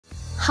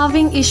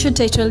Having issued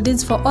title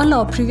deeds for all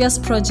our previous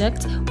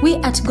projects, we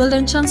at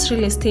Golden Chance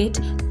Real Estate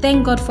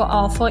thank God for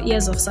our 4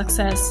 years of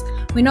success.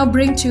 We now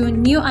bring to you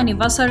new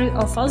anniversary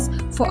offers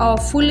for our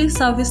fully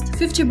serviced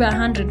 50 by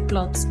 100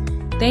 plots.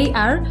 They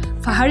are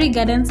Fahari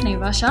Gardens,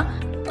 Naivasha,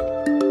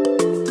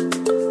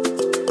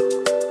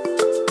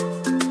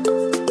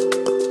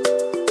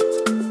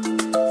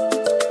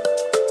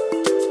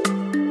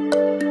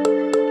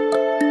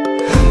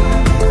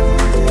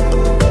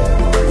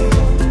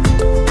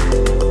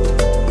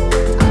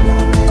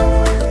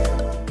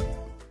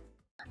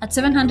 at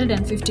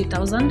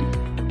 750,000,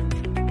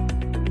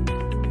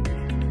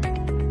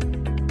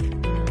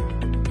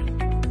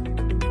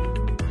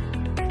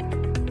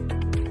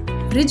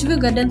 Ridgeview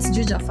Gardens,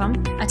 Juja Farm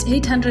at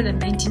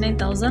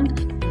 899,000,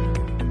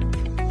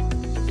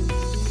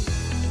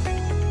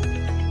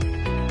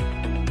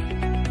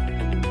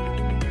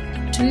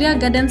 Tulia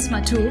Gardens,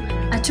 Matu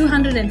at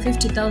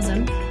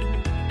 250,000,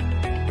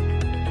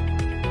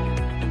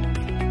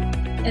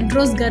 and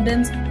Rose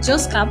Gardens,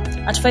 Joskap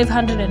at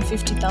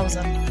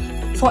 550,000.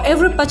 For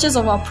every purchase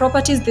of our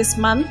properties this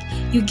month,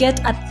 you get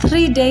a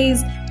 3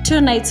 days,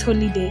 2 nights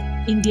holiday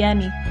in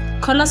Diani.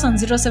 Call us on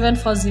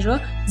 0740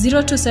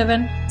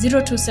 027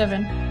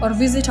 027 or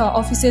visit our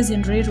offices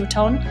in Ruiru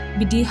Town,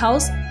 BD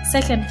House,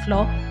 2nd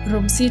floor,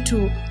 room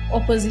C2,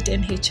 opposite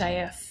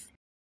NHIF.